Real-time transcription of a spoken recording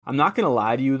I'm not going to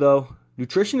lie to you though.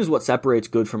 Nutrition is what separates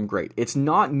good from great. It's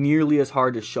not nearly as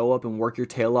hard to show up and work your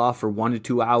tail off for 1 to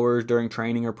 2 hours during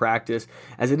training or practice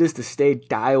as it is to stay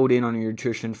dialed in on your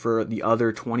nutrition for the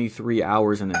other 23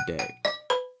 hours in a day.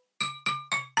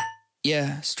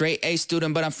 Yeah, straight A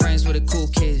student, but I'm friends with the cool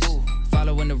kids.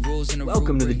 Following the rules and the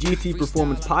Welcome to the GT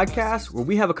Performance Podcast, where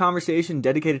we have a conversation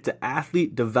dedicated to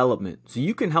athlete development so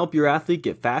you can help your athlete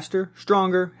get faster,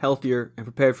 stronger, healthier, and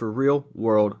prepared for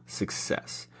real-world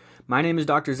success. My name is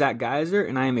Dr. Zach Geiser,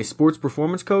 and I am a sports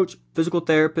performance coach, physical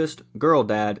therapist, girl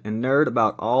dad, and nerd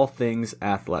about all things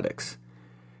athletics.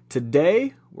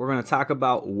 Today, we're going to talk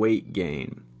about weight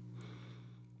gain.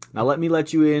 Now, let me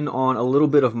let you in on a little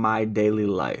bit of my daily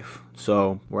life.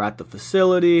 So, we're at the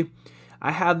facility.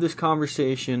 I have this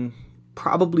conversation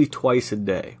probably twice a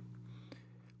day.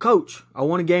 Coach, I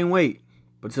want to gain weight,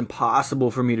 but it's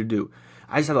impossible for me to do.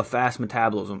 I just have a fast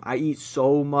metabolism. I eat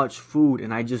so much food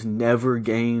and I just never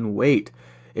gain weight.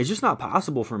 It's just not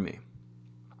possible for me.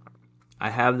 I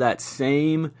have that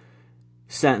same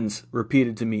sentence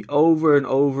repeated to me over and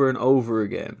over and over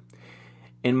again.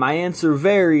 And my answer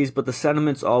varies, but the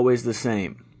sentiment's always the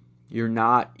same. You're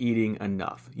not eating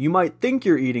enough. You might think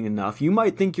you're eating enough. You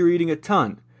might think you're eating a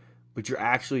ton, but you're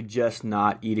actually just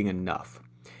not eating enough.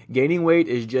 Gaining weight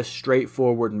is just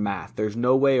straightforward math. There's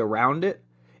no way around it.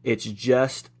 It's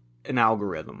just an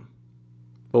algorithm.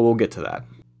 But we'll get to that.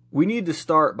 We need to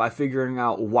start by figuring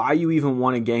out why you even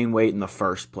want to gain weight in the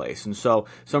first place. And so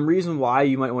some reasons why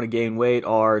you might want to gain weight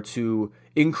are to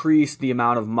increase the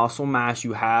amount of muscle mass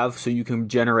you have so you can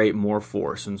generate more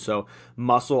force. And so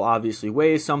muscle obviously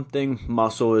weighs something.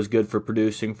 Muscle is good for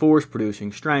producing force,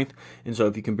 producing strength. And so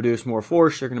if you can produce more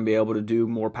force, you're going to be able to do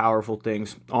more powerful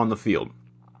things on the field.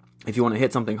 If you want to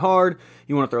hit something hard,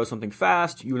 you want to throw something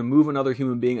fast, you want to move another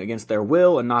human being against their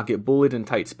will and not get bullied in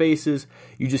tight spaces,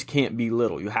 you just can't be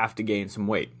little. You have to gain some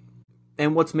weight.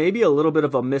 And what's maybe a little bit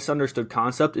of a misunderstood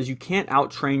concept is you can't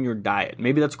out-train your diet.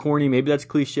 Maybe that's corny, maybe that's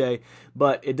cliche,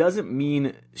 but it doesn't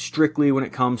mean strictly when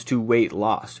it comes to weight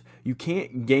loss. You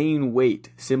can't gain weight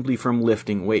simply from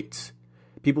lifting weights.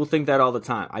 People think that all the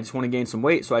time. I just want to gain some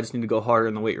weight, so I just need to go harder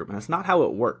in the weight room. And that's not how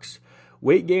it works.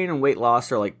 Weight gain and weight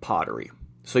loss are like pottery.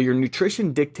 So your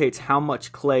nutrition dictates how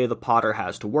much clay the potter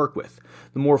has to work with.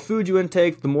 The more food you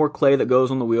intake, the more clay that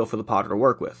goes on the wheel for the potter to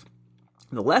work with.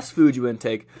 The less food you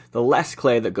intake, the less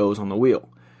clay that goes on the wheel.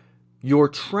 Your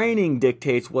training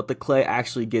dictates what the clay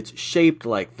actually gets shaped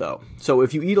like though. So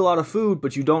if you eat a lot of food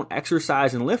but you don't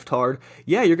exercise and lift hard,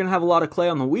 yeah, you're going to have a lot of clay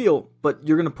on the wheel, but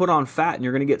you're going to put on fat and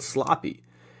you're going to get sloppy.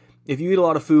 If you eat a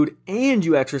lot of food and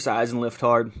you exercise and lift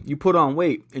hard, you put on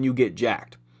weight and you get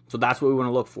jacked. So that's what we want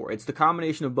to look for. It's the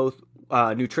combination of both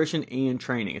nutrition and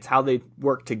training. It's how they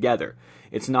work together.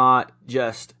 It's not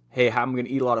just, hey, I'm going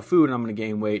to eat a lot of food and I'm going to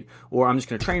gain weight, or I'm just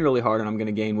going to train really hard and I'm going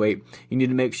to gain weight. You need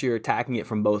to make sure you're attacking it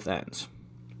from both ends.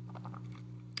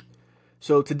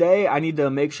 So today I need to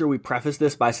make sure we preface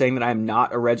this by saying that I am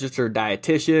not a registered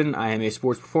dietitian. I am a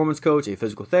sports performance coach, a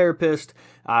physical therapist.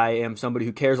 I am somebody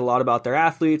who cares a lot about their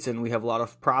athletes, and we have a lot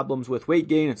of problems with weight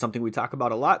gain. It's something we talk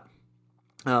about a lot.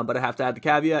 But I have to add the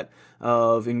caveat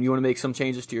of, if you want to make some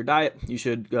changes to your diet, you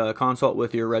should consult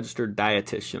with your registered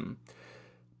dietitian.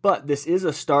 But this is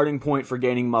a starting point for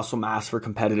gaining muscle mass for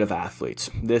competitive athletes.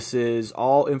 This is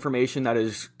all information that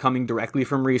is coming directly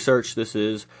from research. This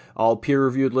is all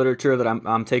peer-reviewed literature that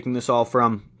I'm taking this all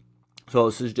from. So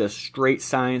this is just straight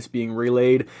science being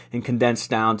relayed and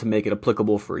condensed down to make it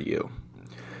applicable for you.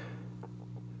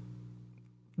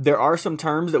 There are some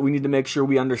terms that we need to make sure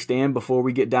we understand before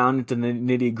we get down into the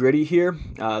nitty-gritty here.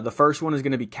 The first one is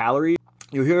going to be calories.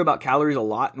 You'll hear about calories a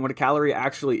lot, and what a calorie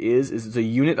actually is it's a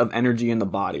unit of energy in the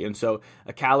body. And so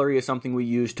a calorie is something we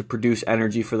use to produce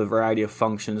energy for the variety of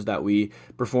functions that we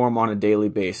perform on a daily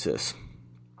basis.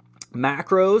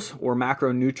 Macros or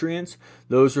macronutrients,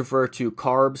 those refer to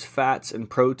carbs, fats, and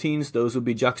proteins. Those would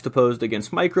be juxtaposed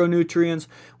against micronutrients,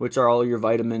 which are all your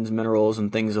vitamins, minerals,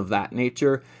 and things of that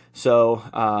nature. So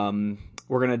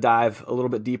we're going to dive a little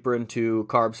bit deeper into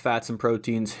carbs, fats, and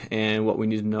proteins and what we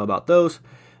need to know about those.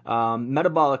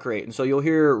 Metabolic rate. And so you'll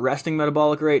hear resting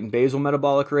metabolic rate and basal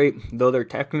metabolic rate, though they're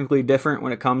technically different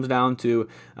when it comes down to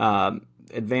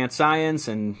advanced science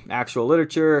and actual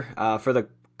literature. For the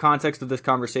context of this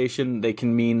conversation, they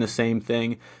can mean the same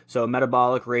thing. So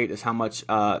metabolic rate is how much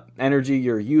energy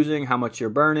you're using, how much you're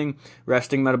burning.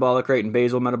 Resting metabolic rate and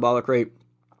basal metabolic rate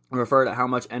refer to how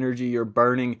much energy you're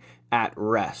burning at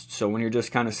rest. So when you're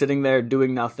just kind of sitting there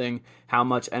doing nothing, how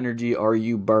much energy are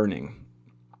you burning?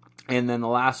 And then the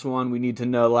last one we need to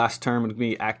know, the last term would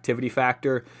be activity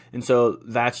factor. And so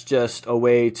that's just a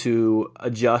way to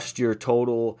adjust your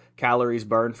total calories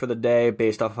burned for the day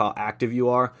based off how active you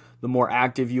are. The more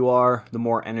active you are, the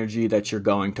more energy that you're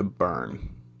going to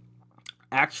burn.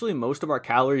 Actually, most of our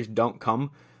calories don't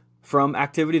come from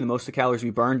activity. The most of the calories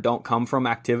we burn don't come from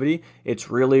activity.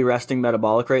 It's really resting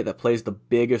metabolic rate that plays the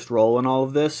biggest role in all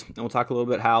of this. And we'll talk a little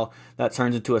bit how that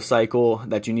turns into a cycle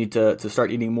that you need to start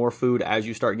eating more food as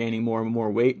you start gaining more and more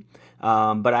weight.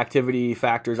 But activity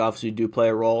factors obviously do play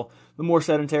a role. The more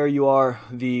sedentary you are,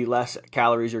 the less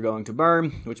calories you're going to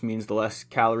burn, which means the less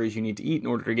calories you need to eat in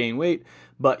order to gain weight.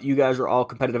 But you guys are all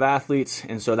competitive athletes,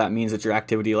 and so that means that your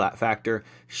activity factor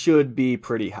should be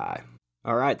pretty high.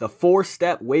 All right, the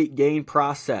 4-step weight gain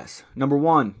process. Number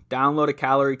 1, download a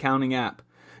calorie counting app.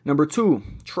 Number 2,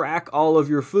 track all of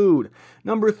your food.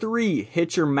 Number 3,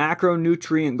 hit your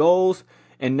macronutrient goals.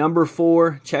 And number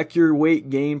 4, check your weight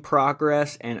gain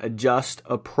progress and adjust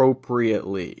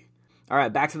appropriately. All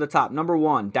right, back to the top. Number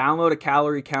 1, download a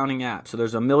calorie counting app. So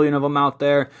there's a million of them out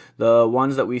there. The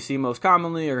ones that we see most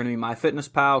commonly are going to be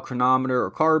MyFitnessPal, Chronometer, or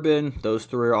Carbon. Those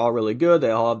 3 are all really good. They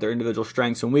all have their individual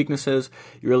strengths and weaknesses.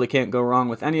 You really can't go wrong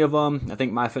with any of them. I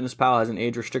think MyFitnessPal has an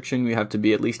age restriction. You have to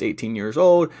be at least 18 years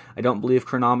old. I don't believe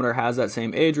Chronometer has that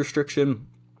same age restriction.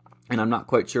 And I'm not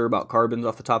quite sure about Carbons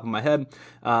off the top of my head.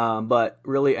 But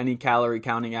really any calorie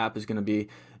counting app is going to be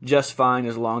just fine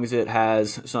as long as it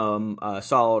has some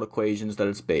solid equations that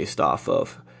it's based off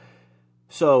of.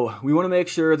 So we want to make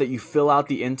sure that you fill out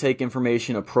the intake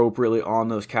information appropriately on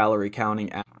those calorie counting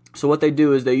apps. So what they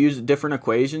do is they use different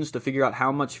equations to figure out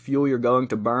how much fuel you're going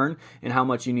to burn and how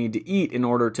much you need to eat in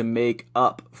order to make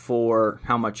up for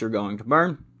how much you're going to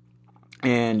burn.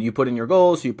 And you put in your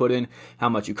goals, so you put in how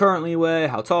much you currently weigh,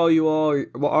 how tall you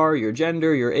are, your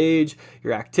gender, your age,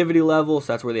 your activity level.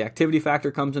 So that's where the activity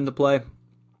factor comes into play.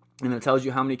 And it tells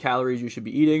you how many calories you should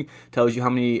be eating, tells you how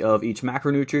many of each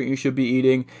macronutrient you should be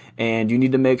eating, and you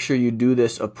need to make sure you do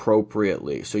this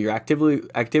appropriately. So your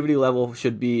activity level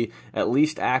should be at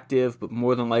least active, but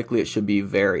more than likely it should be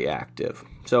very active.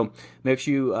 So make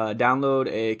sure you download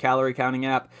a calorie counting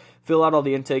app, fill out all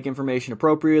the intake information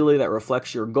appropriately that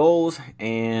reflects your goals,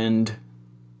 and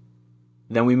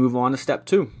then we move on to step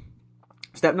 2.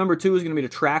 Step number 2 is going to be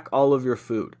to track all of your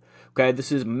food. Okay,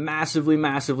 this is massively,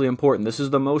 massively important. This is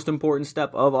the most important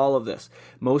step of all of this.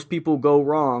 Most people go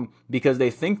wrong because they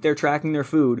think they're tracking their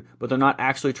food, but they're not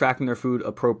actually tracking their food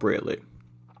appropriately.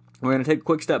 We're going to take a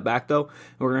quick step back, though,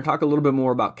 and we're going to talk a little bit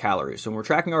more about calories. So when we're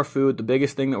tracking our food, the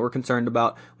biggest thing that we're concerned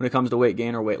about when it comes to weight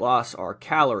gain or weight loss are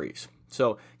calories.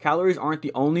 So calories aren't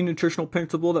the only nutritional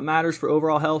principle that matters for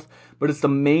overall health, but it's the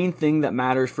main thing that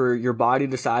matters for your body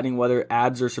deciding whether it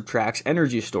adds or subtracts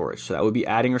energy storage. So that would be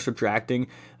adding or subtracting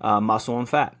muscle and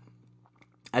fat.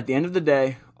 At the end of the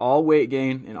day, all weight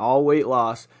gain and all weight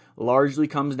loss largely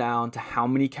comes down to how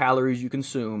many calories you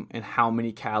consume and how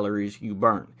many calories you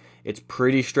burn. It's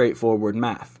pretty straightforward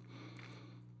math.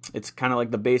 It's kind of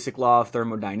like the basic law of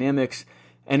thermodynamics.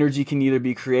 Energy can either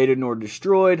be created nor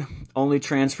destroyed, only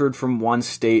transferred from one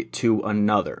state to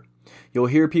another. You'll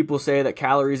hear people say that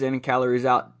calories in and calories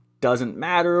out doesn't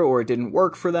matter or it didn't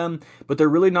work for them, but they're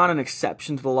really not an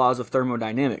exception to the laws of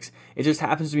thermodynamics. It just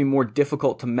happens to be more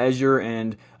difficult to measure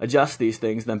and adjust these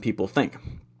things than people think.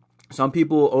 Some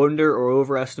people under or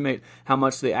overestimate how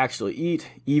much they actually eat,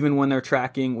 even when they're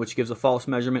tracking, which gives a false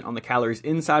measurement on the calories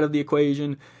inside of the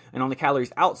equation. And on the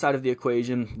calories outside of the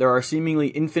equation, there are a seemingly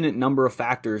infinite number of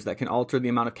factors that can alter the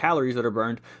amount of calories that are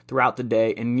burned throughout the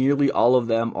day, and nearly all of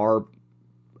them are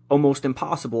almost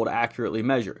impossible to accurately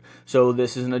measure. So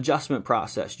this is an adjustment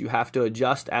process. You have to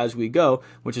adjust as we go,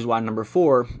 which is why step number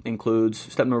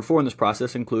 4 in this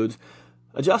process includes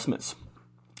adjustments.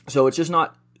 So it's just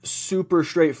not super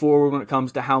straightforward when it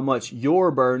comes to how much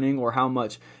you're burning or how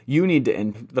much you need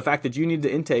to the fact that you need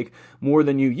to intake more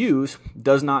than you use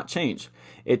does not change.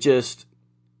 It just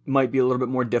might be a little bit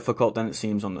more difficult than it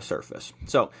seems on the surface.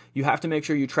 So you have to make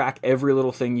sure you track every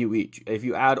little thing you eat. If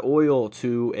you add oil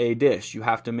to a dish, you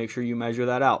have to make sure you measure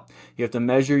that out. You have to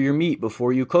measure your meat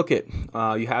before you cook it.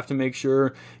 You have to make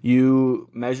sure you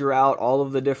measure out all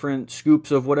of the different scoops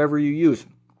of whatever you use.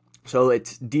 So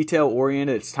it's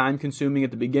detail-oriented, it's time-consuming at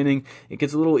the beginning. It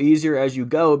gets a little easier as you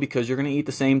go because you're going to eat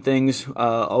the same things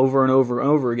over and over and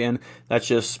over again. That's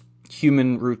just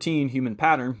human routine, human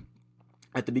pattern.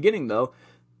 At the beginning, though,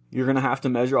 you're going to have to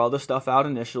measure all this stuff out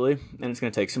initially, and it's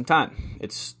going to take some time.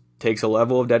 It takes a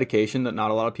level of dedication that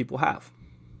not a lot of people have.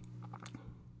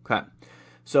 Okay.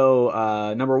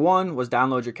 So number 1 was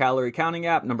download your calorie counting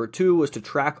app. Number 2 was to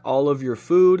track all of your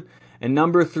food. And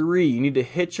number 3, you need to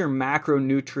hit your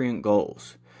macronutrient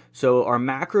goals. So our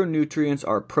macronutrients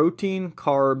are protein,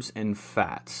 carbs, and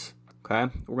fats.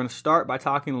 Okay, we're going to start by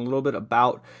talking a little bit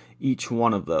about each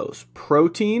one of those.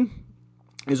 Protein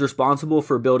is responsible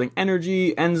for building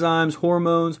energy, enzymes,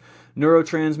 hormones,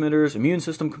 neurotransmitters, immune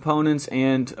system components,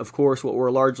 and of course what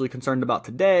we're largely concerned about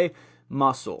today,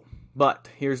 muscle. But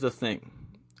here's the thing.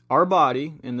 Our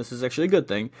body, and this is actually a good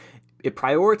thing, it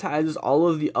prioritizes all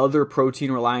of the other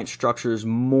protein-reliant structures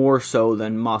more so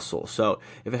than muscle. So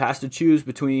if it has to choose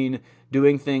between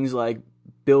doing things like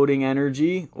building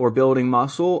energy or building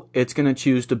muscle, it's going to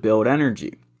choose to build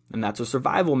energy. And that's a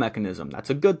survival mechanism.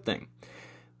 That's a good thing.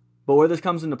 But where this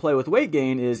comes into play with weight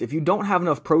gain is if you don't have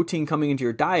enough protein coming into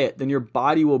your diet, then your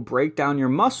body will break down your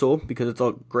muscle because it's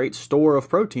a great store of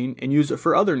protein and use it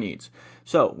for other needs.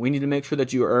 So we need to make sure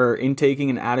that you are intaking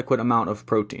an adequate amount of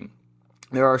protein.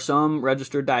 There are some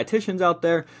registered dietitians out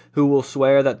there who will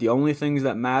swear that the only things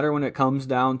that matter when it comes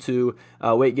down to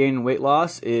weight gain and weight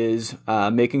loss is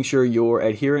making sure you're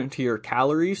adherent to your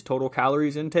calories, total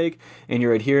calories intake, and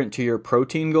you're adherent to your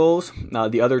protein goals.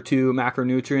 The other two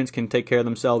macronutrients can take care of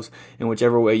themselves in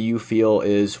whichever way you feel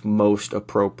is most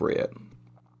appropriate.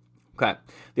 Okay,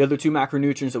 the other two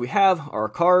macronutrients that we have are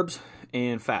carbs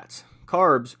and fats.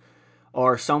 Carbs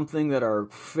are something that are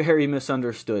very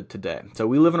misunderstood today. So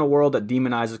we live in a world that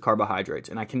demonizes carbohydrates,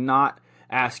 and I cannot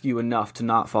ask you enough to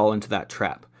not fall into that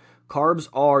trap. Carbs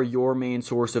are your main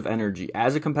source of energy.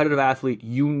 As a competitive athlete,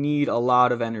 you need a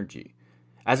lot of energy.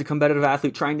 As a competitive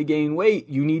athlete trying to gain weight,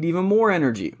 you need even more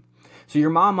energy. So your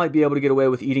mom might be able to get away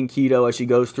with eating keto as she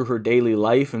goes through her daily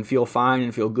life and feel fine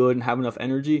and feel good and have enough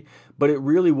energy, but it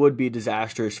really would be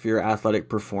disastrous for your athletic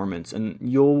performance, and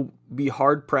you'll be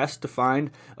hard-pressed to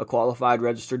find a qualified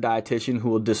registered dietitian who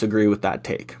will disagree with that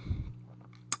take.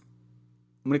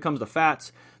 When it comes to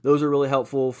fats, those are really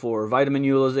helpful for vitamin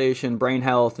utilization, brain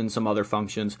health, and some other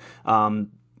functions.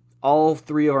 All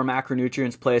three of our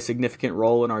macronutrients play a significant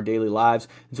role in our daily lives,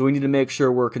 and so we need to make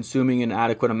sure we're consuming an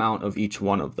adequate amount of each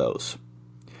one of those.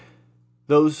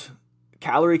 Those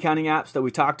calorie counting apps that we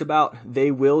talked about,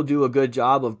 they will do a good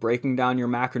job of breaking down your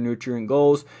macronutrient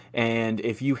goals, and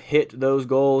if you hit those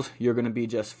goals, you're going to be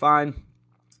just fine.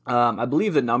 I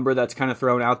believe the number that's kind of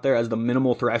thrown out there as the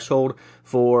minimal threshold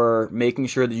for making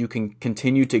sure that you can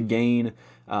continue to gain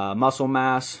muscle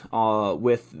mass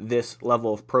with this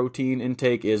level of protein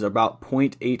intake is about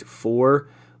 0.84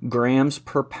 grams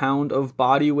per pound of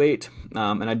body weight.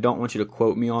 And I don't want you to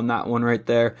quote me on that one right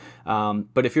there.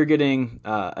 But if you're getting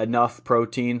enough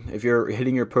protein, if you're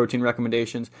hitting your protein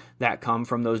recommendations that come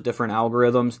from those different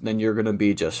algorithms, then you're going to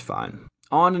be just fine.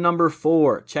 On to number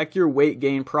 4, check your weight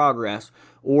gain progress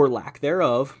or lack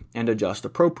thereof and adjust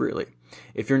appropriately.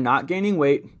 If you're not gaining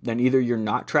weight, then either you're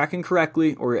not tracking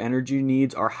correctly or your energy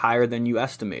needs are higher than you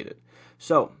estimated.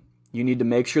 So you need to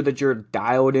make sure that you're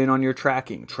dialed in on your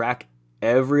tracking. Track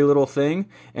every little thing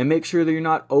and make sure that you're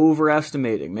not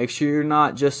overestimating. Make sure you're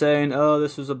not just saying, oh,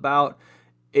 this was about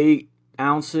 8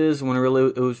 ounces when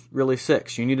it was really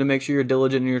 6. You need to make sure you're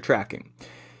diligent in your tracking.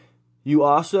 You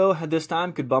also, at this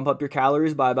time, could bump up your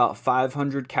calories by about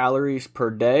 500 calories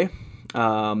per day.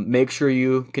 Make sure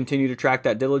you continue to track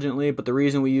that diligently, but the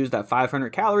reason we use that 500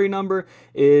 calorie number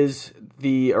is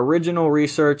the original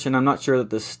research, and I'm not sure that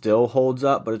this still holds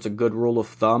up, but it's a good rule of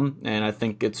thumb, and I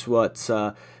think it's what's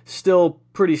still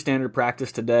pretty standard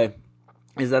practice today,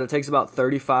 is that it takes about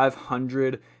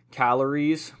 3,500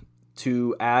 calories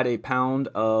to add a pound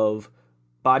of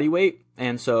body weight,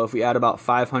 and so if we add about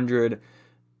 500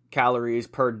 calories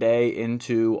per day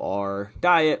into our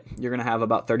diet, you're going to have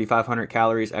about 3,500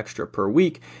 calories extra per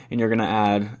week, and you're going to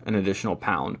add an additional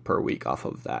pound per week off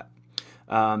of that.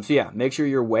 So yeah, make sure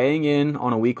you're weighing in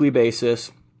on a weekly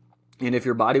basis, and if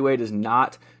your body weight is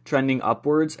not trending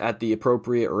upwards at the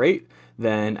appropriate rate,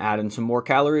 then add in some more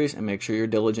calories and make sure you're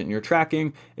diligent in your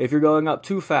tracking. If you're going up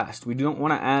too fast, we don't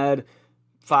want to add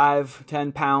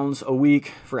 5-10 pounds a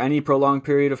week for any prolonged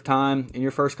period of time. In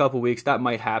your first couple weeks, that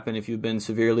might happen if you've been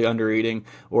severely undereating,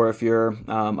 or if you're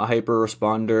a hyper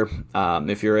responder,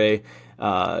 if you're a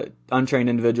untrained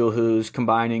individual who's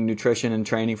combining nutrition and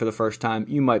training for the first time,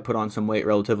 you might put on some weight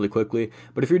relatively quickly.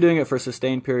 But if you're doing it for a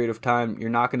sustained period of time, you're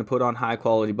not going to put on high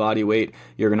quality body weight.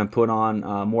 You're going to put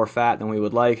on more fat than we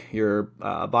would like. Your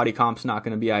body comp's not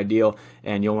going to be ideal,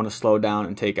 and you'll want to slow down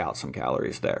and take out some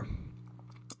calories there.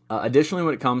 Additionally,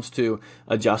 when it comes to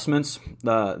adjustments,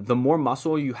 the more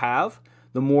muscle you have,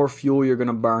 the more fuel you're going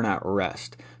to burn at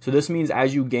rest. So this means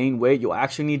as you gain weight, you'll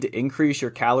actually need to increase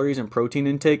your calories and protein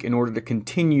intake in order to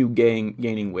continue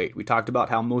gaining weight. We talked about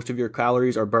how most of your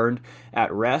calories are burned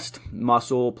at rest.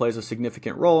 Muscle plays a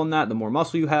significant role in that. The more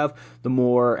muscle you have, the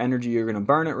more energy you're going to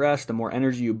burn at rest. The more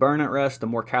energy you burn at rest, the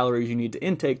more calories you need to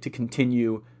intake to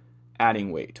continue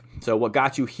adding weight. So what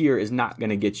got you here is not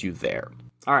going to get you there.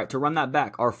 All right, to run that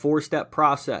back, our 4-step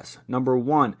process. Number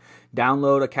 1,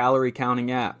 download a calorie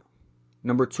counting app.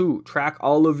 Number 2, track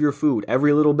all of your food,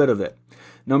 every little bit of it.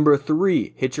 Number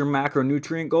 3, hit your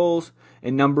macronutrient goals.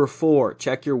 And number 4,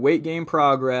 check your weight gain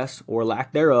progress or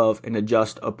lack thereof and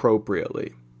adjust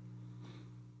appropriately.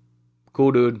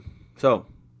 Cool, dude. So,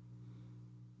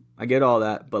 I get all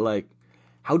that, but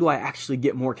how do I actually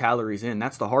get more calories in?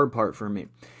 That's the hard part for me.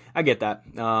 I get that.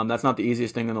 That's not the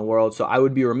easiest thing in the world. So I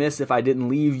would be remiss if I didn't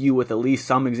leave you with at least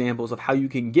some examples of how you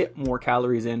can get more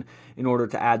calories in order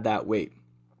to add that weight.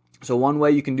 So one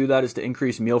way you can do that is to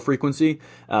increase meal frequency.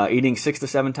 Eating 6 to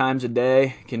 7 times a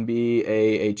day can be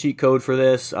a cheat code for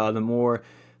this. The more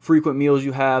frequent meals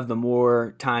you have, the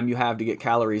more time you have to get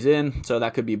calories in. So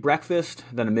that could be breakfast,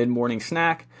 then a mid-morning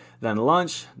snack, then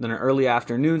lunch, then an early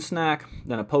afternoon snack,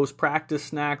 then a post-practice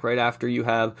snack right after you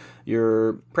have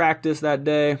your practice that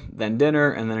day, then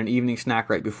dinner, and then an evening snack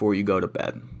right before you go to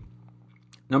bed.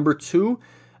 Number 2,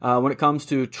 when it comes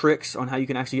to tricks on how you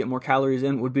can actually get more calories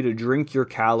in, would be to drink your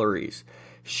calories.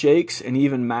 Shakes and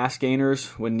even mass gainers,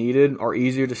 when needed, are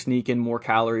easier to sneak in more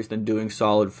calories than doing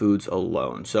solid foods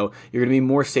alone. So you're going to be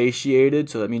more satiated,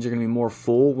 so that means you're going to be more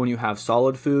full when you have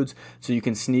solid foods. So you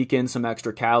can sneak in some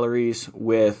extra calories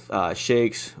with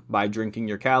shakes by drinking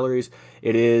your calories.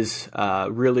 It is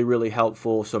really, really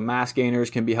helpful. So mass gainers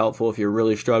can be helpful if you're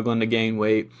really struggling to gain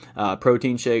weight.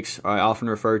 Protein shakes are often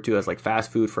referred to as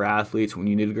fast food for athletes when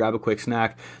you need to grab a quick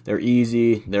snack. They're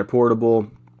easy, they're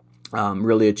portable.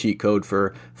 Really a cheat code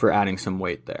for adding some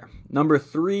weight there. Number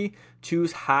 3,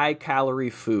 choose high calorie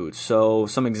foods. So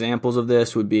some examples of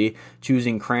this would be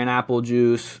choosing cran apple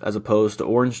juice as opposed to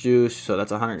orange juice. So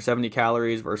that's 170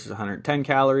 calories versus 110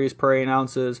 calories per 8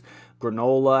 ounces.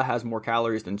 Granola has more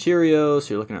calories than Cheerios.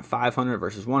 So you're looking at 500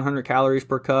 versus 100 calories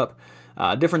per cup.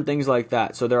 Different things like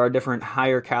that. So there are different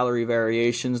higher calorie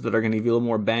variations that are going to give you a little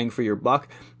more bang for your buck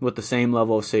with the same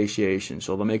level of satiation.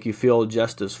 So they'll make you feel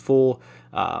just as full,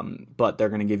 but they're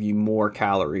going to give you more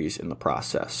calories in the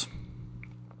process.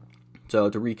 So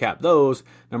to recap those,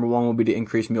 number 1 will be to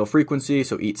increase meal frequency.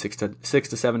 So eat 6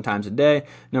 to 7 times a day.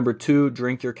 Number 2,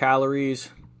 drink your calories.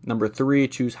 Number 3,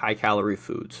 choose high calorie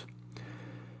foods.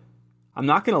 I'm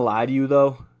not going to lie to you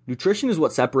though. Nutrition is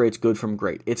what separates good from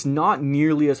great. It's not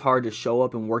nearly as hard to show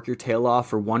up and work your tail off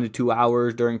for 1 to 2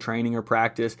 hours during training or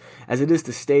practice as it is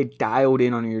to stay dialed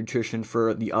in on your nutrition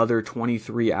for the other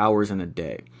 23 hours in a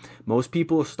day. Most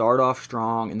people start off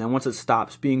strong, and then once it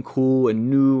stops being cool and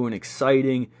new and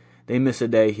exciting, they miss a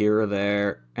day here or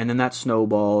there, and then that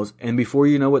snowballs, and before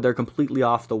you know it, they're completely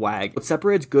off the wagon. What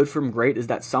separates good from great is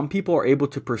that some people are able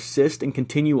to persist and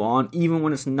continue on even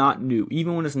when it's not new,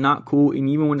 even when it's not cool, and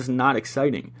even when it's not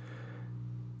exciting.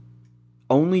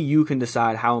 Only you can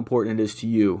decide how important it is to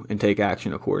you and take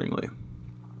action accordingly.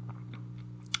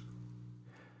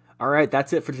 All right,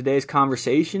 that's it for today's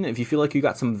conversation. If you feel like you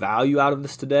got some value out of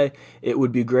this today, it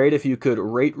would be great if you could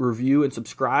rate, review, and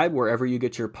subscribe wherever you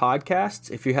get your podcasts.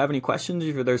 If you have any questions,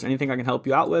 if there's anything I can help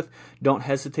you out with, don't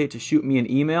hesitate to shoot me an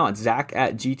email at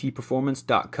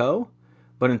zach@gtperformance.co.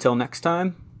 But until next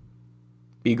time,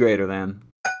 be greater than.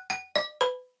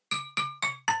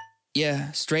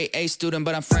 Yeah, straight A student,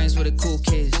 but I'm friends with the cool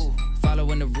kids.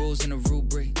 Following the rules and the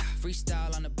rubric.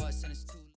 Freestyle on the bus and